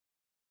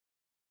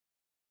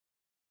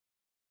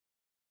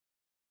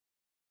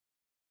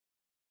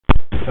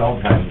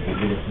Feldheim to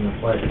lead us in the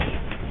pledge.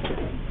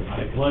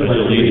 I pledge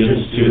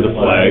allegiance to the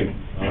flag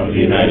of the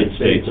United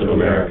States of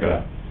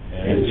America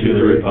and to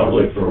the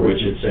republic for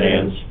which it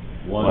stands,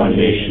 one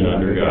nation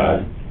under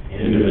God,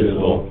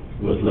 indivisible,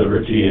 with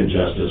liberty and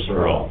justice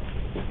for all.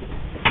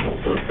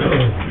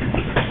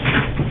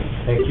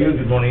 Thank you.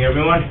 Good morning,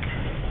 everyone.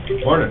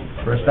 Morning.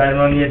 First item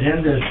on the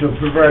agenda is to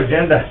approve our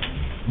agenda.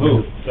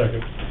 Move.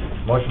 Second.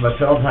 Motion by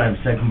Feldheim,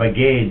 second by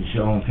Gage.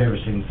 All in favor,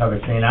 signify by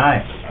saying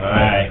aye.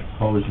 Aye.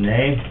 Opposed,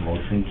 nay.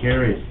 Motion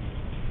carries.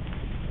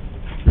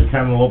 This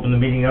time we'll open the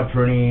meeting up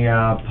for any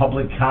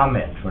public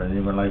comment. Would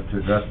anyone like to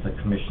address the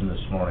commission this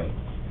morning?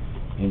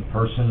 In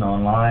person,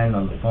 online,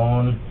 on the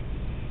phone,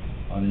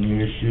 on any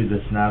issue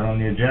that's not on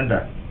the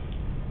agenda?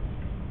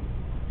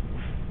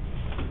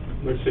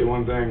 Let's say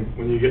one thing,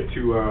 when you get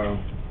to, I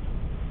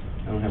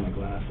don't have my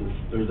glasses,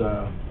 there's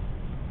a...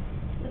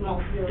 This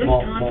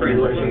conference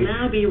will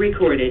now be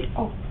recorded.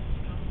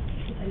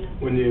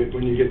 When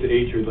you get to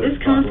H, you'd like to This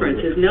talk about conference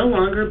it. is no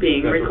longer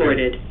being That's okay.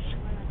 recorded.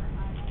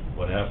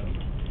 What happened?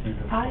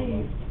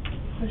 I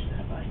pushed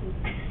that button.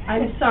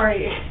 I'm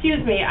sorry,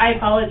 excuse me, I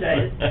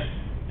apologize.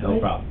 No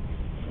problem.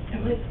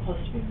 Am I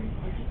supposed to be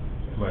recorded?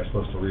 Am I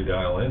supposed to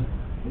redial in?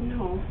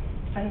 No,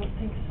 I don't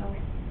think so.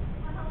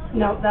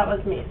 No, that was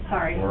me,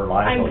 sorry. We're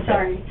live, I'm okay.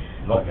 sorry.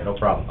 Okay, no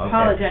problem. Okay.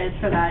 Apologize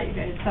for that, you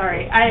guys,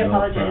 sorry. I No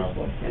apologize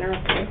problem. for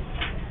interrupting.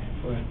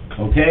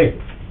 Okay.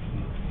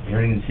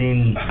 Hearing and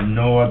seeing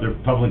no other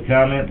public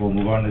comment, we'll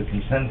move on to the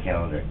consent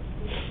calendar.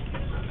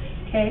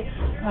 Okay,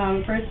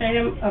 first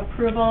item,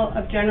 approval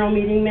of general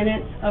meeting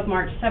minutes of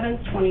March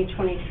 7th,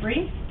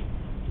 2023.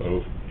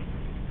 Move.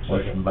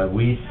 Motion by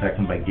Weiss,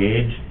 second by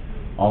Gage.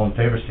 All in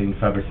favor,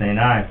 signify by saying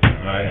aye.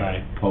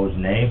 Aye. Opposed,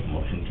 nay.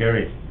 Motion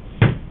carries.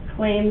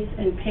 Claims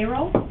and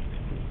payroll.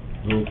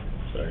 Move.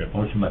 Second.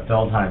 Motion by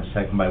Feldheim,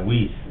 second by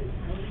Weiss.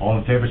 All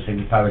in favor,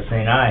 signify by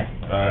saying aye.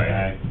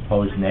 Aye.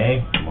 Opposed,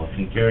 nay.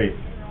 Motion carries.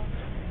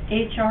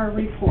 HR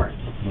report.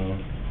 Move.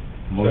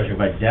 Motion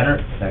by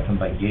Denner, second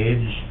by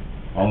Gage.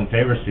 All in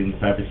favor,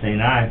 signify by saying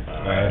aye.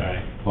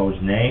 Aye.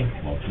 Opposed, nay.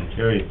 Motion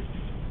carries.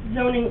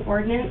 Zoning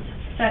ordinance,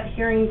 set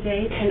hearing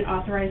date and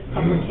authorized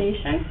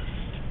publication.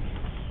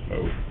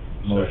 Move.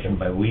 Motion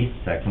by Weiss,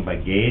 second by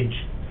Gage.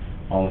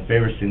 All in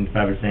favor,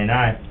 signify by saying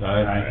aye.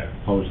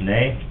 Aye. Opposed,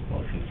 nay.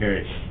 Motion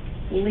carries.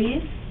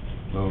 Lease.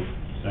 Move.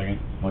 Second.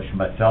 Motion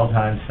by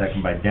Feldheim,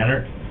 second by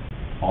Denner.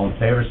 All in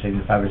favor,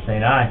 signify by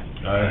saying aye.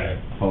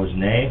 Aye. Opposed,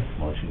 nay.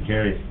 Motion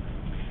carries.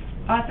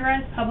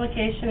 Authorized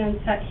publication and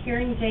set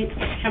hearing date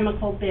for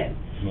chemical bids.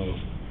 Move.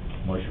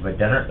 Motion by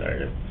Denner,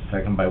 Second.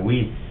 second by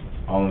Weiss.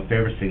 All in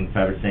favor,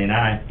 signify by saying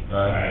aye.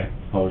 Aye.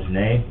 Opposed,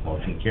 nay.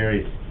 Motion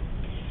carries.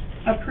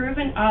 Approve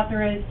and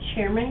authorize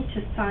chairman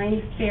to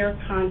sign fair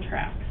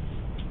contracts.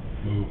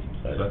 Move.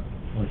 Second.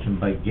 Motion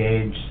by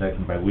Gage,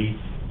 second by Weiss.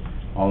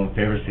 All in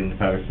favor,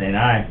 signify by saying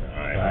aye.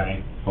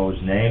 Aye.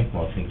 Opposed, nay.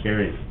 Motion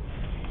carries.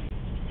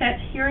 Set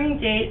hearing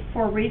date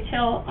for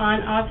retail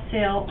on-off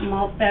sale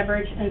malt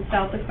beverage and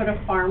South Dakota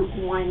Farm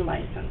wine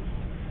license.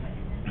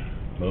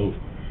 Move.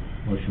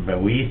 Motion by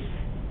Weiss,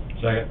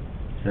 Second.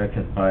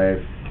 second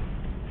by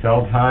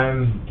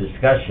Feldheim.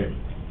 Discussion.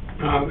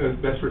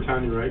 That's for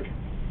Tanya Reich,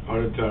 out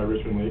at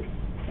Richmond Lake.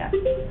 Yes.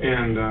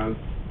 And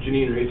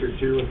Janine Racer's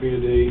here with me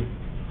today.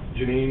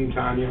 Janine,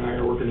 Tanya, and I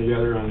are working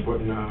together on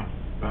putting a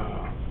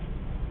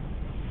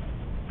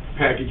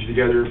package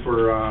together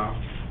for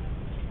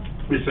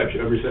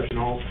reception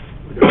halls.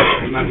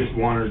 Not just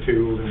one or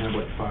two, we're gonna have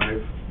like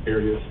 5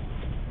 areas.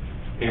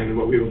 And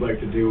what we would like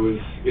to do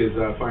is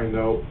find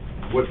out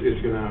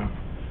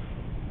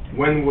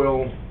when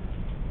will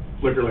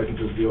liquor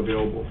licenses be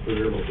available for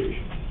their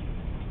locations?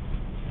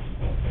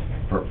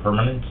 For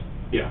permanent,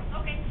 Yeah,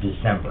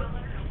 December.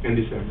 in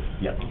December.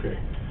 Yep. Okay.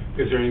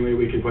 Is there any way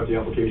we could put the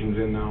applications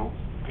in now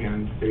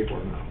and pay for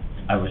them now?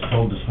 I was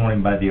told this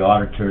morning by the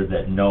auditor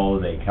that no,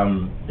 they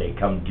come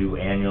due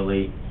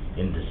annually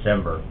in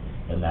December,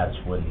 and that's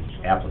when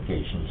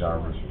applications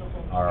are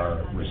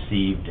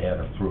received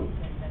and approved.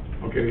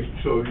 Okay,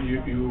 so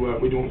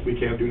we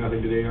can't do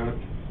nothing today on it?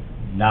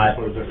 Not, As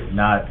far as that-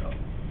 not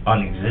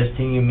on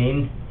existing, you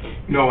mean?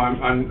 No,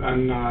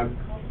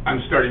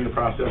 I'm starting the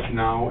process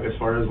now as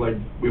far as like,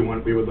 we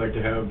would like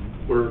to have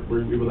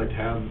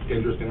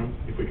interest in them,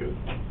 if we could.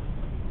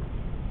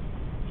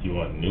 You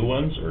want new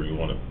ones, or you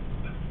want to?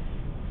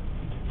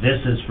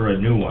 This is for a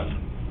new one.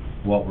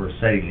 What we're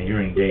setting the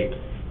hearing date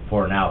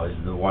for now is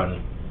the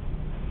one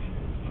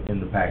in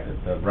the packet,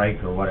 the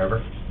Reich or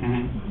whatever.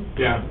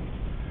 Mm-hmm. Yeah,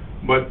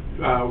 but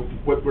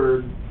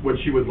what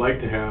she would like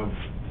to have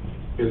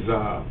is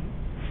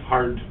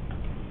hard,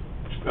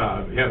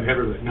 have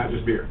heavier, not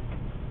just beer.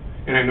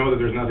 And I know that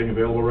there's nothing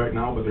available right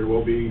now, but there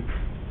will be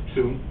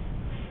soon.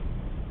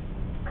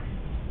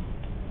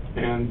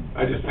 And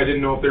I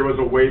didn't know if there was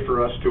a way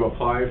for us to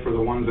apply for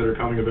the ones that are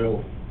coming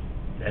available.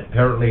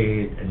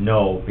 Apparently,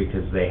 no,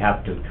 because they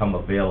have to come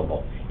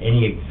available.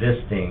 Any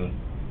existing,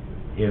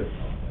 if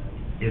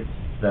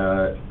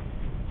the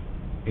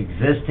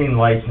existing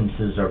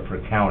licenses are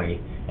for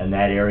county and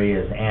that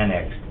area is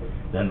annexed,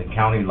 then the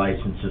county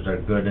licenses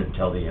are good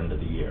until the end of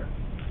the year.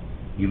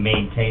 You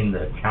maintain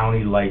the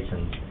county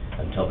license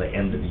until the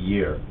end of the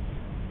year,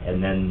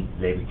 and then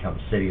they become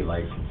city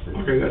licenses.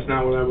 Okay, that's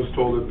not what I was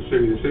told at the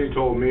city. The city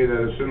told me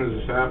that as soon as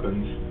this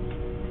happens,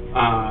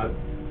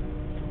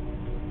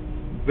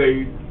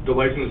 the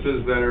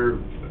licenses that are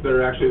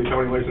actually the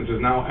county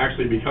licenses now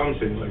actually become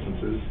city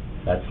licenses.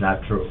 That's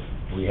not true.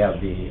 We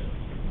have the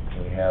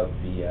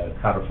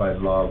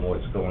codified law of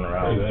what's going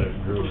around.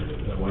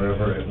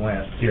 Wherever it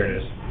went. Here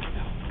it is.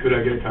 Could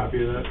I get a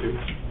copy of that too?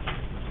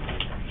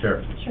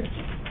 Sure. Sure.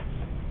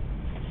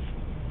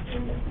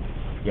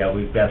 Yeah,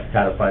 we've got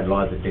codified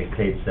law that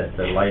dictates that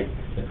the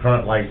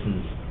current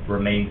license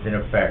remains in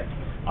effect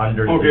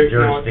under the Okay,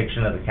 now-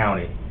 jurisdiction of the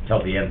county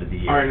till the end of the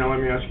year. All right, now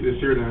let me ask you this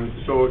here then.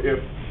 So if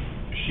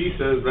she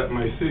says that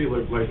my city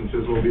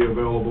licenses will be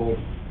available,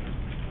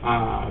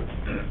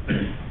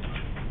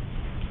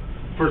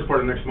 first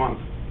part of next month,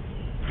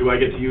 do I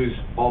get to use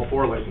all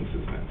 4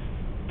 licenses then,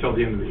 till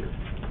the end of the year?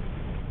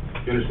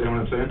 You understand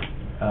what I'm saying?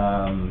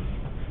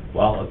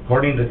 Well,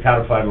 according to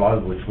codified law,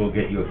 which we'll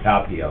get you a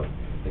copy of,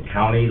 the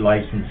county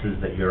licenses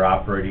that you're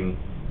operating,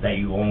 that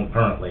you own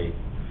currently,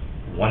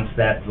 once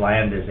that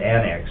land is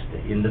annexed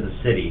into the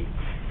city,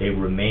 they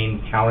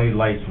remain county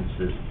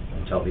licenses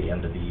until the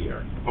end of the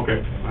year. Okay,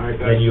 all right,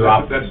 Then you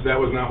that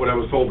was not what I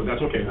was told, but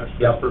that's okay, that's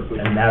Yep, perfectly.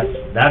 and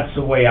that's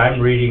the way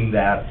I'm reading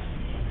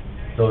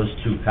those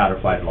 2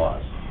 codified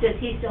laws. Does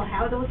he still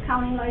have those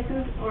county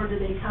licenses, or do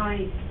they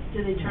turn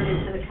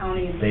into the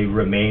county? And They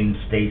remain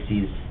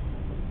Stacy's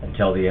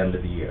until the end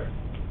of the year.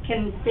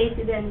 can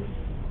Stacy then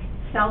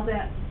sell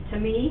that to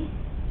me,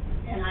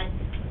 and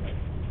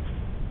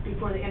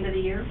before the end of the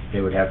year? They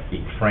would have to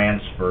be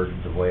transferred,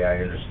 the way I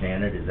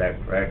understand it. Is that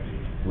correct,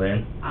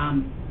 Lynn?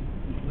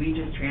 We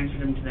just transferred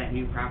them to that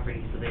new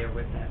property, so they are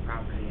with that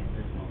property at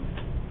this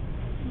moment.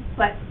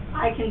 But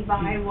I can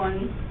buy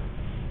one,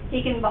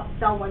 he can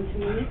sell one to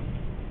me.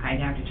 I'd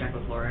have to check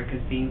with Laura,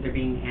 because they're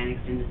being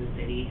annexed into the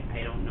city,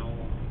 I don't know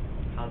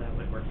how that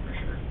would work for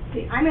sure.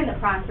 See, I'm in the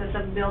process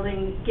of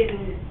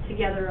getting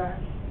together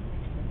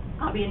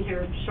I'll be in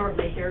here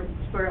shortly here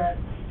for a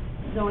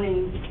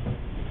zoning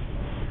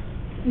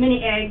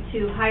mini ag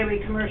to highway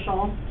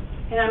commercial,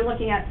 and I'm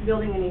looking at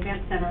building an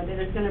event center that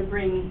is gonna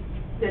bring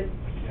the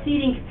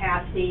seating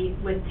capacity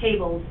with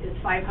tables is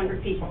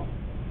 500 people.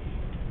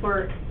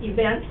 For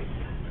events,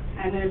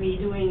 I'm gonna be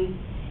doing,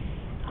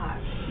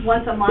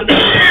 once a month,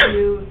 I'm gonna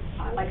do,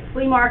 like a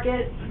flea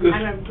market. I'm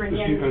gonna bring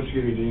in.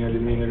 Excuse me, Jeanine, I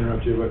didn't mean to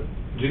interrupt you, but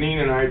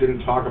Jeanine and I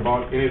didn't talk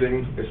about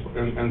anything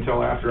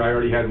until after I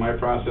already had my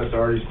process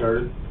already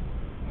started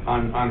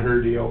on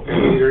her deal,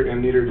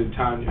 and neither did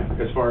Tanya,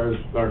 as far as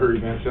her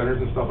event centers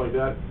and stuff like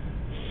that.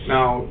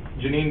 Now,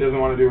 Jeanine doesn't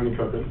wanna do any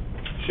cooking.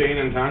 Shane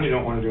and Tanya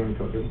don't wanna do any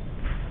cooking.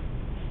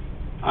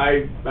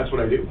 That's what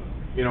I do,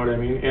 you know what I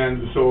mean?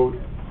 And so,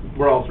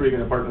 we're all 3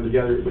 gonna partner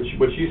together, but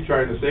what she's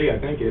trying to say, I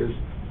think, is,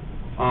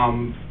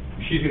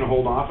 she's gonna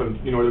hold off and,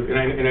 you know,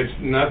 and it's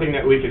nothing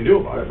that we can do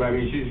about it, but I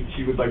mean,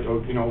 she would like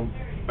to, you know,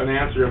 an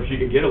answer if she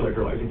could get a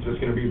liquor license that's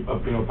gonna be,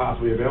 you know,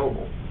 possibly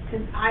available.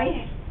 Because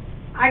I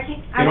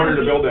can't. In order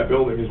to build that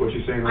building, is what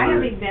she's saying. I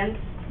have events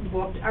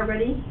booked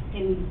already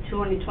in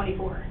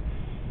 2024.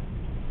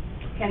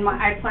 And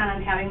I plan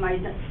on having my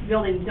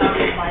building done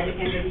by the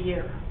end of the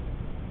year.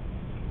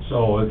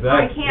 So if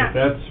I that, can't. if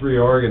that's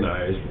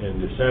reorganized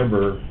in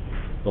December,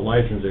 the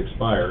license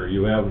expire,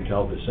 you have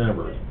until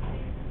December.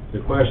 The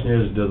question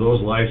is, do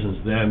those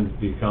licenses then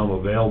become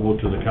available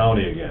to the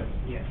county again?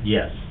 Yes.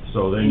 Yes.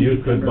 So then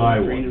you could buy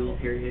one. Renewal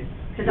period.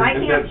 Because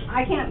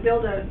I can't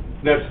build a,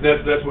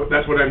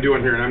 That's what I'm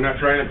doing here, and I'm not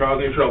trying to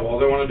cause any trouble. All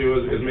I wanna do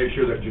is make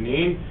sure that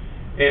Jeanine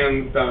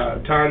and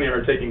Tanya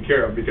are taken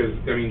care of, because,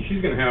 I mean,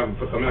 she's gonna have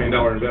 $1 million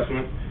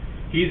investment.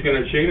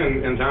 Shane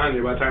and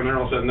Tanya, by the time they're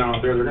all said and done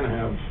out there, they're gonna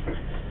have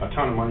a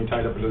ton of money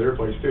tied up into their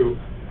place too.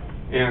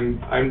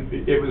 And I've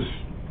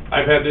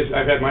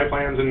had my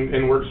plans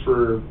in works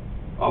for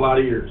a lot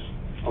of years.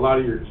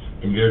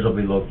 And yours will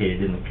be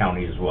located in the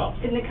county as well.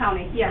 in the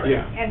county, yes.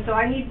 Yeah. And so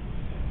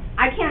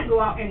I can't go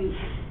out and,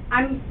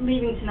 I'm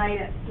leaving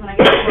tonight when I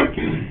get to work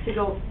to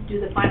go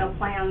do the final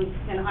plans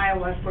in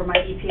Iowa for my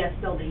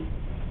EPS building.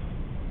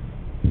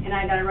 And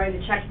I gotta write a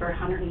check for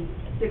 $160,000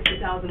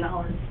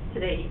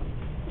 today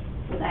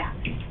for that.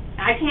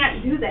 I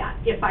can't do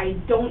that if I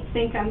don't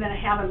think I'm gonna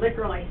have a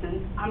liquor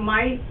license.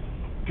 My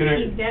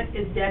event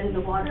is dead in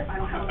the water if I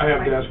don't have a liquor I have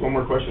license. to ask one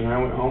more question. I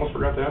almost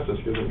forgot to ask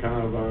this, because I'm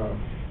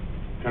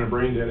kind of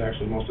brain dead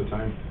actually most of the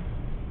time.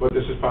 But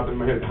this just popped in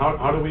my head.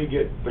 How do we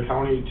get the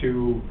county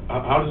to,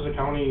 how does the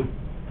county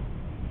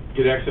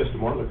get access to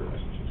more liquor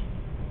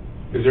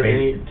licenses? Is there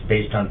any? It's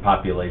based on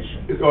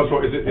population. So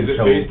is it And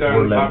so based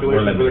we're on we're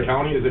population for the limited.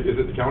 county? Is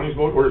it the county's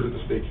vote, or is it the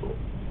state's vote?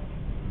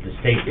 The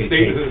state Is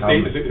it the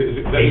state,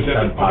 dictates based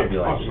on okay,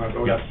 population.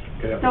 awesome, Yep.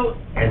 okay. So,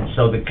 And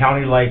so the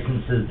county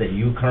licenses that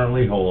you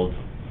currently hold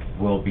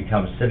will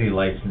become city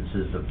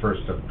licenses the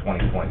 1st of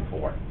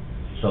 2024.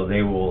 So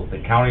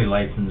the county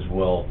license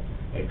will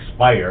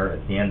expire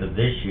at the end of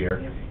this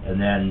year,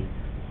 and then,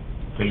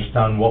 based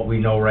on what we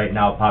know right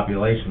now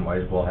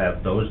population-wise, we'll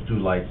have those 2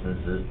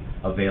 licenses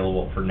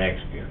available for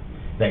next year.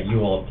 that you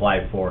will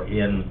apply for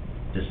in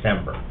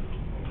December.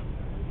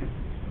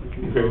 We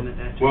can go on at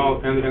that time. Well,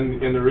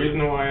 and the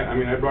reason why, I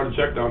mean, I brought a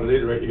check down today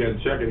to write you guys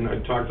a check, and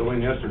I talked to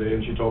Lynn yesterday,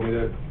 and she told me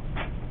that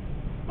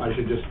I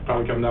should just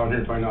probably come down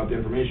here and find out the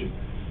information.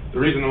 The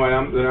reason why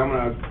I'm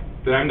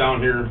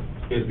down here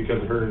is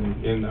because of her and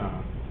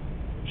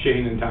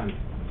Shane and Tanya.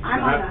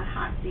 I'm on the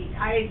hot seat.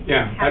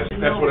 Yeah,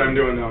 that's what I'm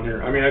doing down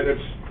here. I mean,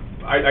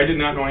 I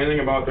did not know anything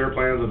about their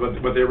plans of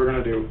what they were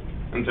gonna do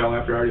until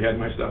after I already had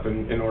my stuff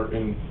in order,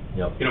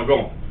 Yep.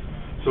 going.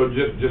 So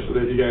just so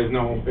that you guys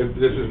know,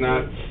 this is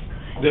not,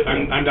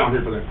 I'm down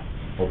here for that.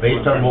 Well,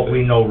 based on what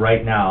we know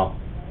right now,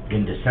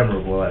 in December,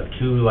 we'll have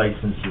 2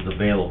 licenses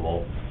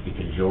available,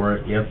 because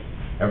if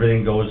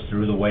everything goes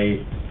through the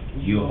way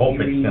you hope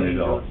it's gonna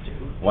go,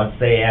 once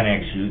they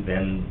annex you,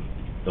 then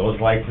those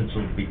licenses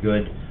will be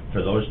good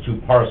for those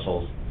 2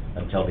 parcels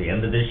until the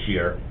end of this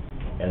year,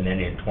 and then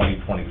in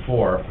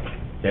 2024,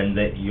 then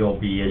that you'll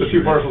be The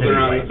issued 2 parcels a city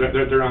they're on, license.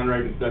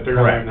 that they're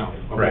on right now.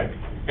 Okay. Correct.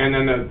 And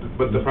then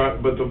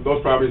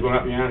those properties will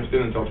not be annexed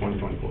in until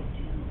 2024.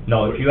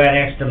 No, if you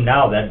annexed them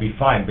now, that'd be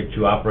fine, but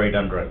you operate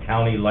under a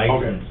county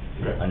license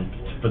Okay.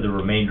 for the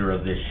remainder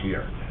of this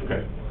year,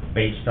 Okay.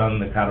 based on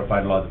the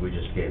codified law that we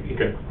just gave you.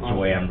 Okay. That's the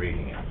way I'm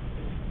reading it.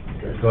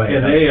 Okay. Go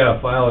ahead. Can they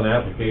file an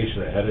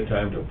application ahead of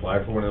time to apply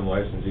for one of them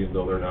licenses, even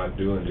though they're not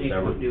due in They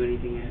December? won't do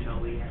anything until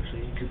we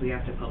actually, because we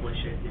have to publish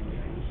it and everything.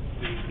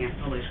 And we can't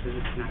publish because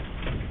it's not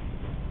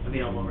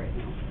available right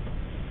now.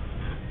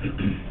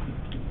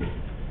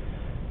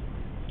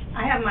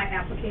 I have my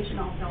application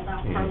all filled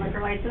out for a liquor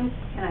license,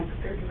 and I'm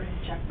prepared to write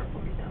a check for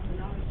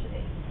 $40,000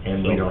 today.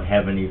 And we don't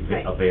have any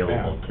Right.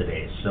 available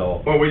today,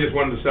 so, Well, we just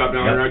wanted to stop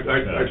down Yep.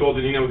 here. I told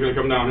Janina I was gonna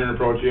come down here and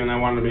approach you, and I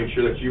wanted to make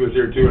sure that she was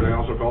here too, and I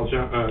also called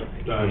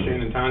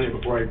Shane and Tanya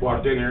before I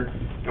walked in here.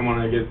 And when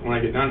I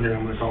get done here,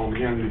 I'm gonna call them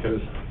again, because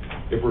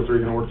if we're 3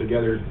 gonna work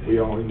together, we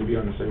all need to be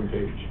on the same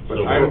page. But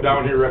So I'm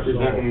down here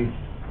representing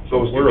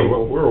those 2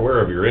 people. We're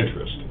aware of your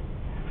interest,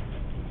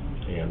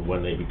 and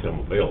when they become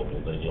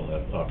available, then you'll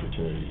have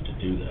opportunity to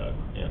do that,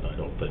 and I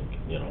don't think,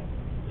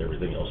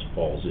 everything else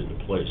falls into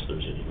place,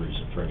 there's any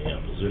reason for any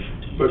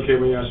opposition to you. But can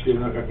we ask you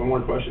one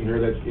more question here,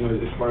 that,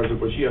 as far as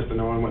what she has to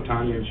know and what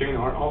Tanya and Shane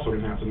are also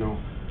gonna have to know,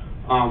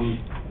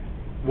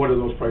 what are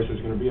those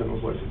prices gonna be on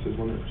those licenses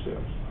when they're for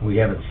sale? we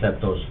haven't set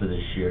those for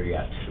this year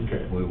yet.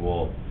 Okay. We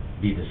will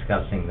be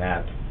discussing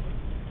that,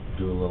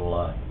 do a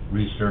little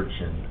research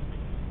and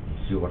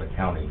see what a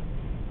county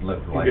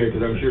liquor license Okay,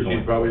 because I'm sure is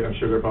going. I'm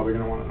sure they're probably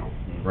gonna wanna know.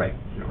 Right,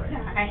 Yeah,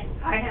 right.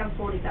 I have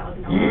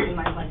 $40,000 in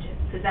my budget,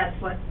 because that's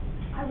what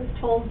I was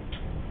told.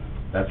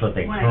 That's what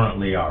they When I-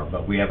 currently are,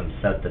 but we haven't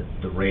set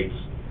the rates,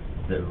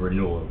 the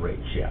renewal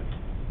rates yet,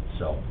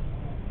 so.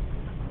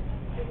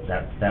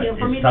 That You know,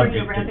 for me is to bring the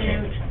subject to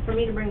revenue, change. for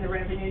me to bring the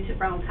revenue to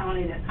Brown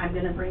County that I'm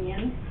gonna bring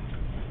in.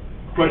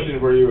 Question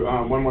for you,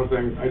 one more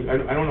thing, I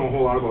don't know a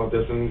whole lot about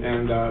this,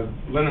 and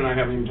Lynn and I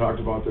haven't even talked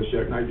about this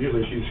yet, and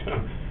usually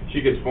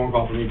she gets a phone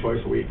call from me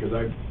twice a week, because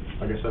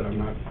like I said, I'm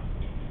not,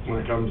 when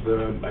it comes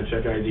to, I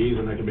check IDs,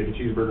 and I can make a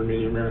cheeseburger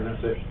medium rare, and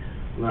that's it.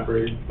 I'm not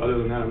very, other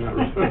than that, I'm not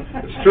really,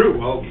 it's true,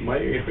 well,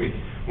 Mike,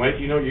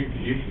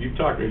 you've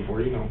talked to me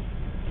before,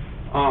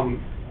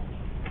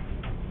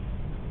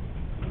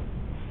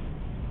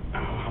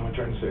 how am I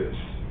trying to say this?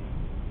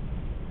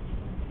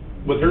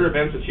 With her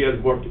events that she has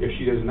booked, if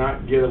she does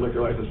not get a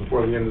liquor license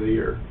before the end of the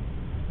year,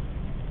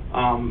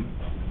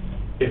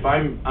 if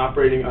I'm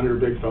operating under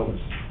Big Fellas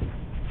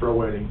for a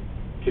wedding,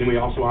 can we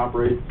also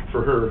operate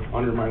for her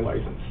under my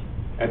license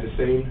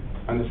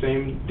on the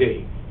same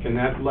day? Can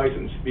that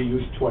license be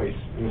used twice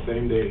in the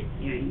same day?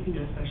 Yeah, you can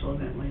do a special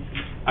event license.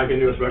 I can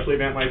do a special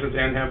event license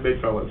and have Big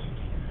Fellas.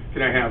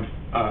 Can I have,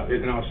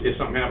 if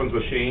something happens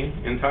with Shane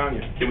and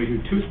Tanya, can we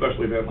do 2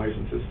 special event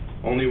licenses?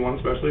 Only one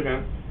special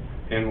event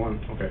and one,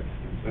 okay,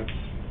 that's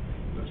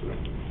what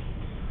I'm doing.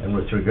 And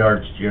with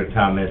regards to your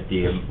comment,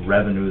 the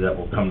revenue that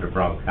will come to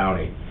Brown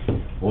County,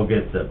 we'll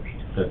get the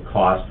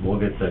cost, we'll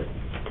get the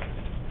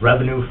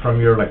revenue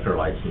from your liquor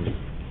license,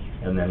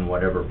 and then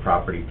whatever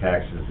property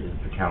taxes is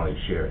the county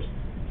shares.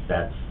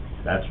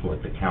 That's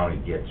what the county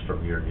gets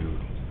from your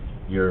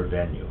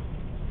venue.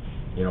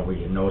 We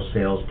get no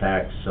sales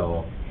tax,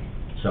 so,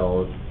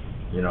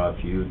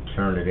 if you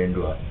turn it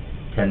into a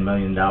 $10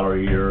 million a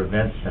year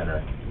event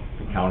center,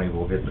 the county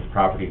will get the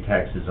property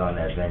taxes on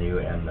that venue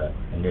and the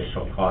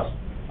initial cost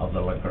of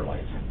the liquor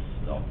license.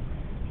 So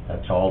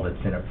that's all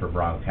that's in it for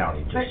Brown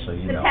County, But just so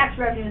you the know. tax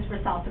revenue is for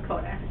South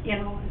Dakota,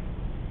 South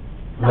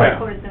Right.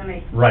 Dakota's gonna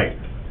make. Right.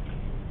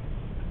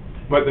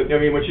 But,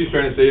 what she's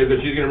trying to say is that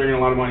she's gonna bring in a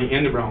lot of money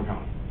into Brown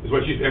County, is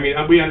what she's,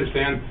 we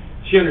understand,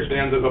 she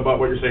understands about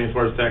what you're saying as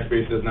far as tax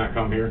base does not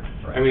come here.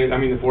 Right.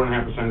 The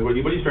 4.5%, what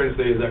he's trying to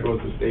say is that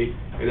goes to the state,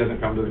 it doesn't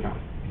come to the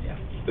county, Yeah,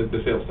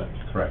 the sales tax.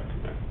 correct.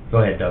 Go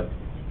ahead, Doug.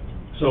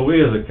 So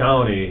we as a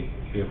county,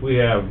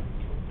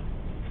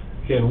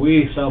 can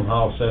we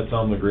somehow set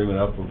some agreement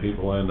up when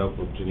people end up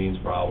with Janine's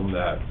problem,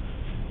 that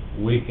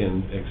we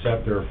can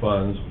accept their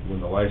funds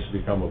when the licenses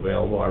become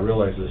available? I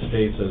realize the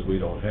state says we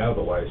don't have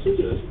the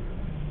licenses,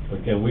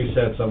 but can we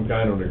set some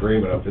kind of an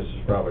agreement up? This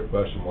is probably a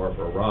question more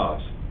for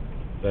Ross,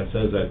 that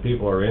says that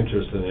people are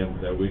interested in,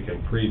 that we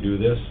can pre-do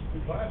this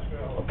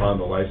upon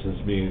the license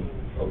being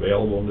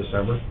available in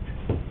December?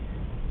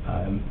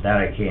 That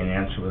I can't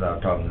answer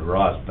without talking to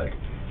Ross, but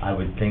I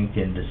would think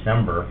in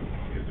December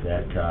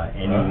that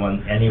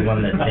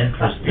anyone that's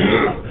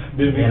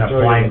interested in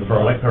applying for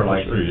a liquor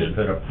license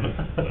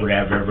would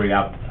have every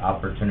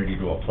opportunity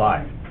to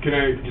apply. Can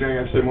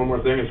I say one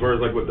more thing as far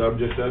as like what Doug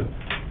just said?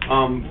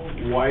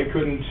 Why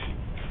couldn't,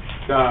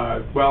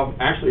 well,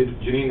 actually,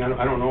 Janine,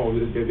 I don't know,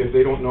 if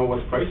they don't know what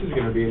the price is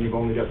gonna be and you've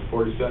only got the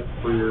 40 set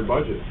for your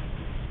budget.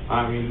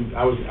 I mean,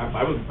 I was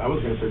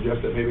gonna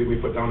suggest that maybe we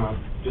put down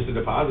just a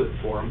deposit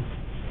for them,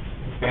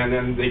 and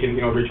then they can,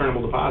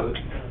 returnable deposit,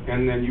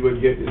 and then you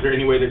would get, is there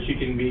any way that she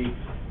can be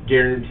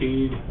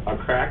guaranteed a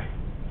crack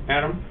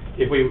at them?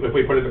 If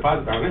we put a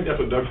deposit down, I think that's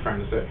what Doug's trying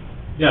to say.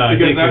 Yeah, I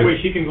Because think that that-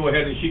 way she can go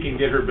ahead and she can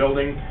get her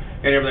building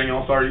and everything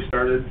else already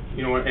started,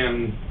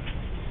 and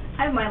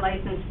I have my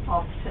license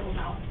all filled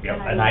out. Yep,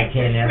 and I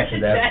can't answer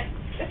that.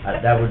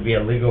 That would be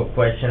a legal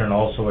question and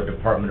also a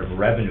Department of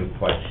Revenue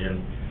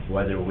question,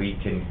 whether we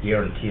can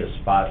guarantee a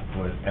spot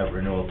at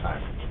renewal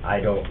time. I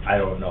don't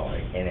know,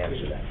 I can't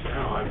answer that. I'd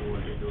have to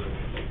look into it.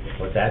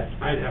 What's that?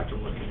 I'd have to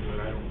look into it,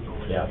 I don't know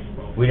Yeah, anything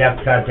about it. we'd have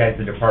to contact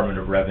the Department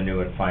of Revenue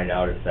and find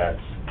out if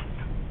that's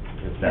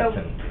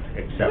acceptable.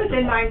 Keep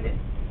in mind, that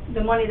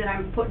the money that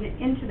I'm putting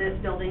into this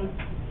building,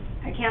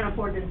 I can't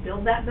afford to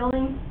build that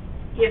building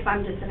if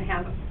I'm just gonna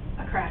have a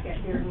crack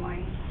at beer and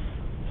wine.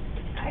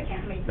 I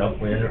can't make. Nope,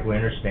 we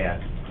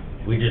understand.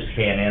 We just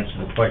can't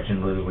answer the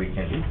question whether we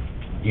can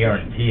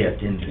guarantee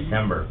it in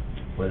December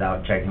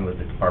without checking with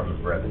the Department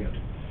of Revenue.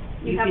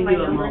 You You have can my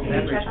do a number, malt can you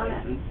beverage check on that?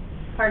 license.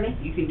 Pardon me?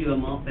 You can do a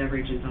malt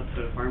beverage and South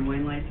Dakota farm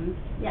wine license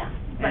Yeah.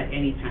 at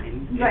any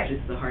time. Right. It's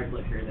just the hard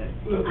liquor that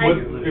I-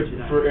 you're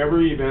limited on. for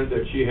every event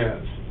that she has,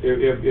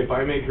 if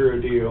I make her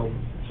a deal,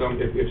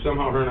 if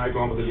somehow her and I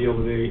come up with a deal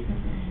today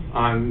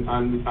on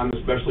the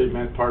special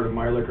event part of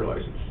my liquor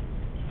license,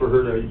 for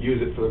her to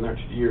use it for the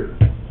next year,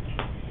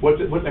 I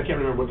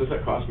can't remember, what does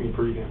that cost me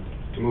per event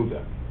to move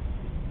that?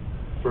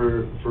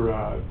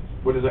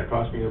 What does that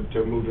cost me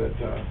to move that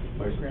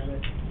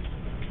license?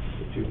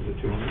 Is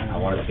it 200? I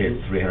wanna say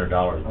it's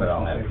 $300, but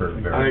I'll have her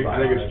verify. I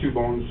think it's 2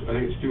 bones, I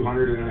think it's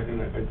 200, and I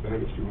think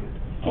it's 200.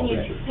 Can you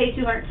Okay. pay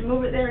 $200 to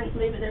move it there and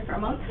leave it there for a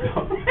month?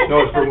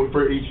 No, it's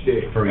for each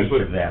day. For That's each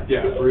what- event.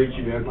 Yeah, for each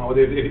event. Now, if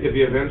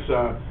the event's,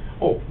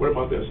 what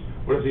about this?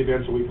 What if the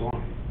event's a week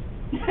long?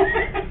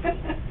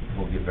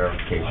 We'll get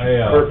verification. If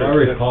I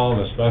Perfect. recall, in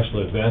a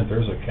special event,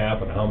 there's a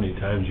cap on how many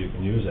times you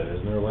can use that,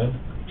 isn't there, Lynn?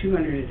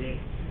 200 a day.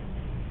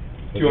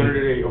 200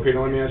 a day. Okay,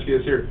 now let me ask you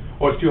this here.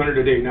 Oh, it's 200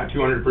 a day, not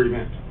 200 per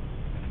event.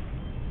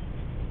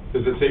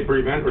 Does it say per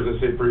event, or does it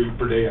say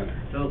per day on there?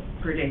 So,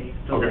 per day.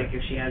 So Okay. like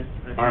if she has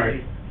a All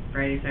right.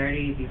 Friday,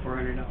 Saturday, it'd be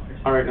 $400.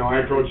 All right, now I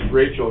approached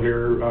Rachel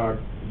here, about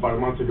a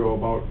month ago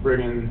about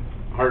bringing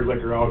hard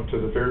liquor out to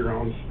the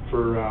fairgrounds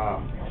for,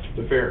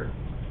 the fair.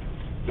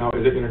 Now,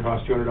 is it gonna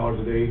cost $200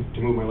 a day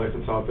to move my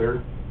license out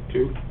there,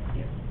 too?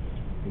 Yep.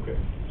 Okay,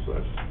 so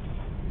that's,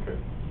 okay.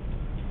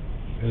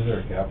 Is there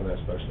a cap on that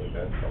special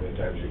event, how many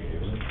times you can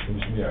use it?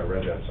 Seems to me I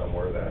read that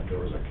somewhere, that there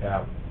was a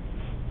cap.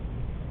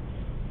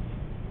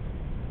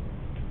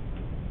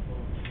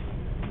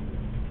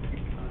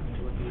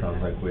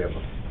 Sounds like we have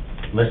a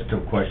list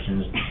of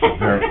questions to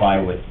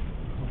verify with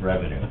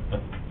revenue.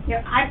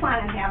 Yeah, I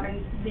plan on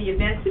having the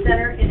event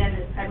center, and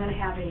then I'm gonna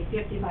have a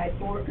 50 by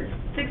 40, or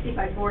 60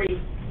 by 40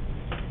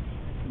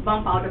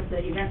 bump out of the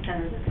event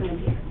center that's gonna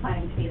be,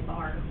 planning to be a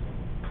bar,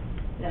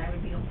 that I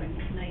would be open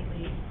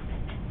nightly.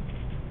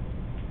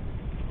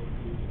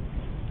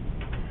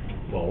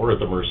 Well, we're at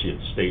the mercy of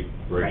state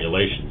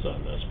regulations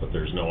on this, but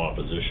there's no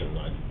opposition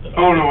that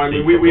Oh, no, I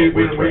can mean, see we- from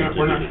what we're we're not-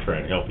 trying to do to try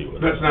and help you with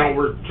That's it. not what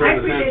we're I trying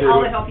to say. appreciate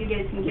all the help you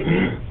guys can give me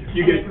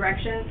You in the get-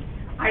 direction.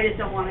 I just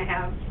don't wanna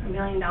have $1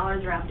 million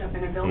wrapped up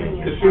in a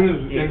building and. As soon as,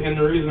 and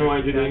the reason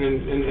why Janine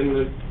and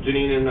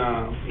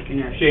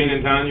Shane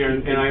and Tanya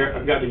and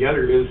I got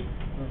together is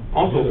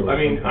also, I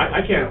mean,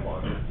 I can't,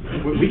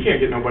 we can't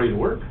get nobody to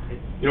work.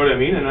 You know what I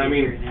mean? And I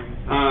mean,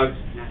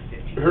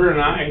 her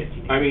and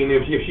I mean,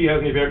 if she has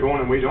an event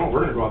going and we don't, we're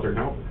gonna go out there and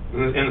help.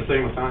 And the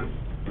same with Tanya.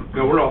 You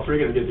know, we're all three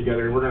gonna get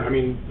together and we're gonna, I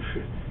mean,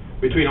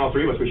 between all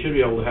three of us, we should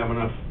be able to have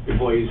enough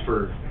employees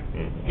for,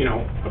 you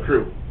know, a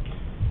crew.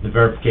 The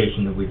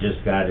verification that we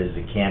just got is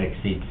it can't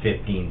exceed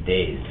 15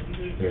 days.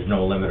 There's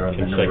no limit on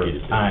the number of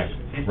Consecutive days. times.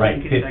 15 Right,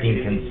 15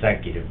 consecutive days.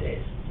 consecutive days.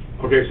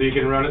 Okay, so you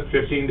can run it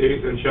 15 days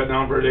and shut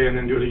down for a day and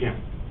then do it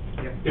again,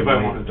 if I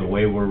wanted to. The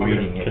way we're Okay.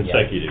 reading it, yes.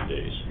 Consecutive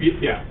days.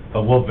 Yeah,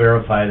 But we'll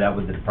verify that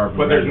with the Department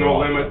but of there's Revenue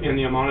no also. limit in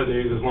the amount of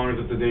days as long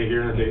as it's a day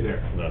here and a day there.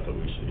 Not that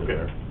we see it Okay.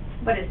 there.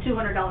 But it's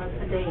 $200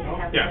 a day to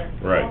have it Yeah.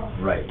 there. Right.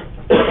 Right.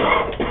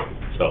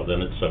 So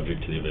then it's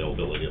subject to the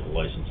availability of a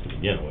license to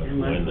begin with,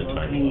 when the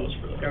time allows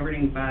for that.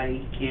 Governing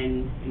body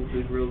can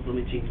include rules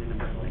limiting the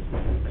number of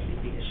licenses that may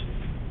be issued.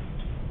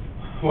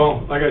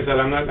 Well, like I said,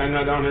 I'm not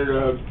down here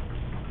to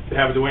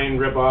have Dwayne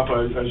rip off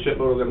a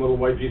shitload of them little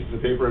white pieces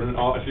of paper and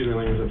all, excuse me,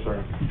 language, I'm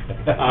sorry.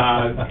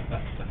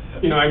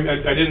 You know,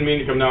 I didn't mean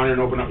to come down here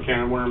and open up a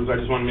can of worms. I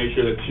just want to make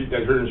sure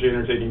that her and Shane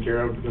are taken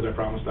care of, because I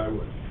promised I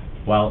would.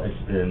 Well,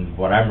 and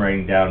what I'm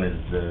writing down is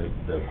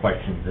the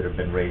questions that have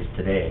been raised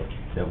today,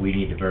 that we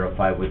need to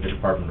verify with the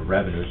Department of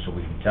Revenue, so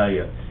we can tell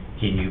you,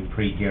 can you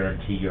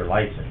pre-guarantee your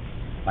license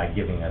by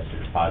giving us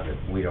a deposit?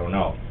 We don't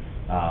know.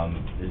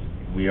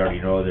 We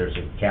already know there's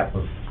a cap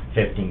of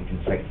 15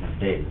 consecutive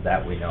days,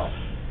 that we know.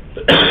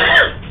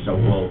 So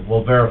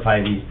we'll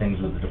verify these things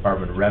with the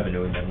Department of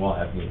Revenue, and then we'll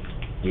have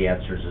the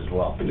answers as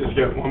well. And just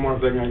get one more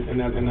thing, and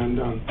then I'm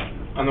done.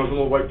 On those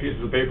little white pieces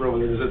of paper over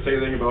there, does it say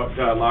anything about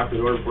lock the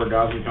door before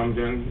Goslin comes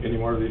in any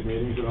more of these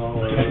meetings at all?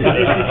 Or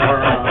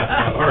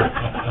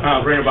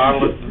bring a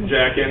bottle of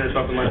Jack in or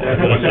something like that?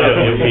 It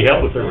would be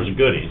helpful if there was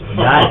goodies.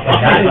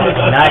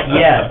 Not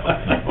yet.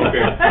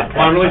 Okay.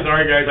 Well, I'm really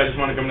sorry, guys. I just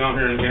want to come down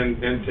here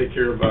and take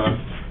care of,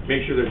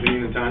 make sure that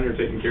Janine and Tanya are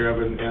taken care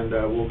of, and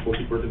we'll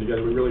keep working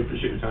together. We really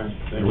appreciate your time.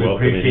 Thank We you.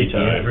 appreciate the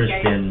anytime. interest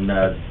in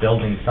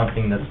building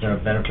something that's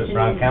gonna benefit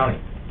Brown County.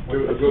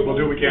 We'll do what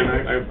we can.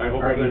 I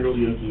hope everything goes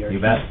good. You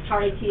bet.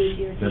 RETH.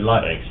 Good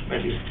luck. Thanks.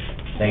 Thank you.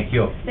 Thank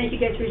you. Thank you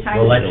guys for your time.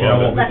 We'll let you know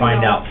what we Let me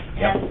find know. out.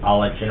 Yep, And- I'll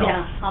let you know.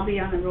 Yeah, I'll be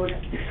on the road at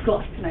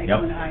school tonight Yep.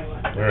 going to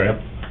Iowa. All right.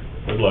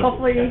 Good luck.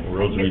 Hopefully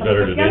Roads will be get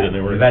better something today than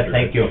they were You bet,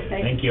 yesterday. thank you.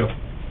 Thank you.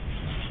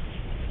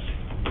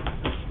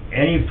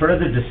 Any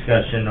further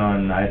discussion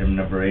on item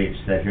number 8,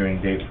 set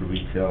hearing date for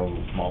retail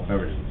malt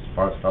beverages,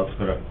 South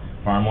Dakota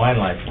Farm Wine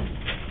License?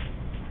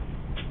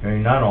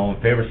 Hearing none, all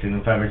in favor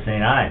signify by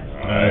saying aye.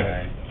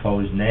 Aye.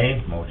 Opposed,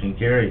 nay. Motion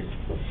carries.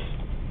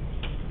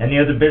 Any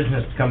other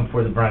business to come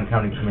before the Brown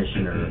County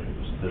Commissioners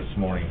this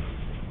morning?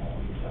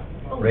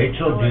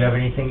 Rachel, do you have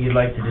anything you'd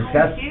like to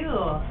discuss? I do.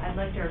 I'd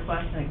like to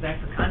request an exec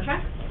for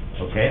contracts.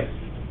 Okay.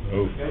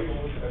 Oh.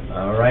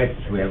 All right,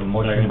 so we have a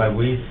motion by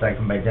Weiss,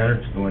 second by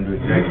Denner, to go into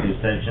executive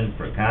session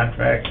for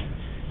contract.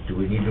 Do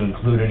we need to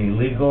include any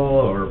legal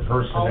or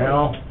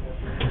personnel?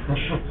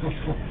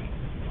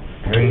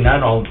 Hearing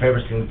none, all in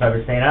favor, signify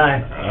by saying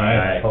aye.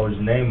 Aye. Opposed,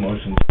 nay,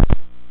 motion.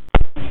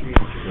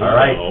 All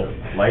right,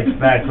 lights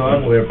back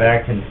on, we're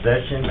back in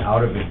session,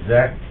 out of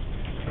exec,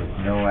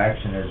 with no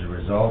action as a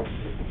result.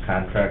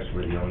 Contracts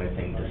were the only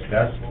thing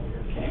discussed.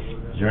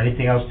 Is there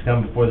anything else to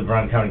come before the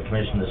Brown County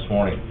Commission this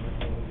morning?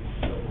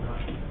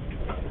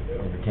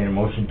 Entertain a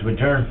motion to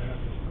adjourn.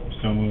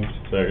 So moved.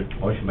 Second.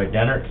 Motion by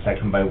Denner,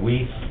 second by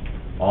Weiss.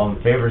 All in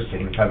favor,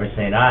 signify by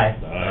saying aye.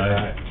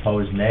 Aye.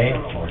 Opposed, nay.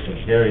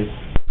 Motion carries.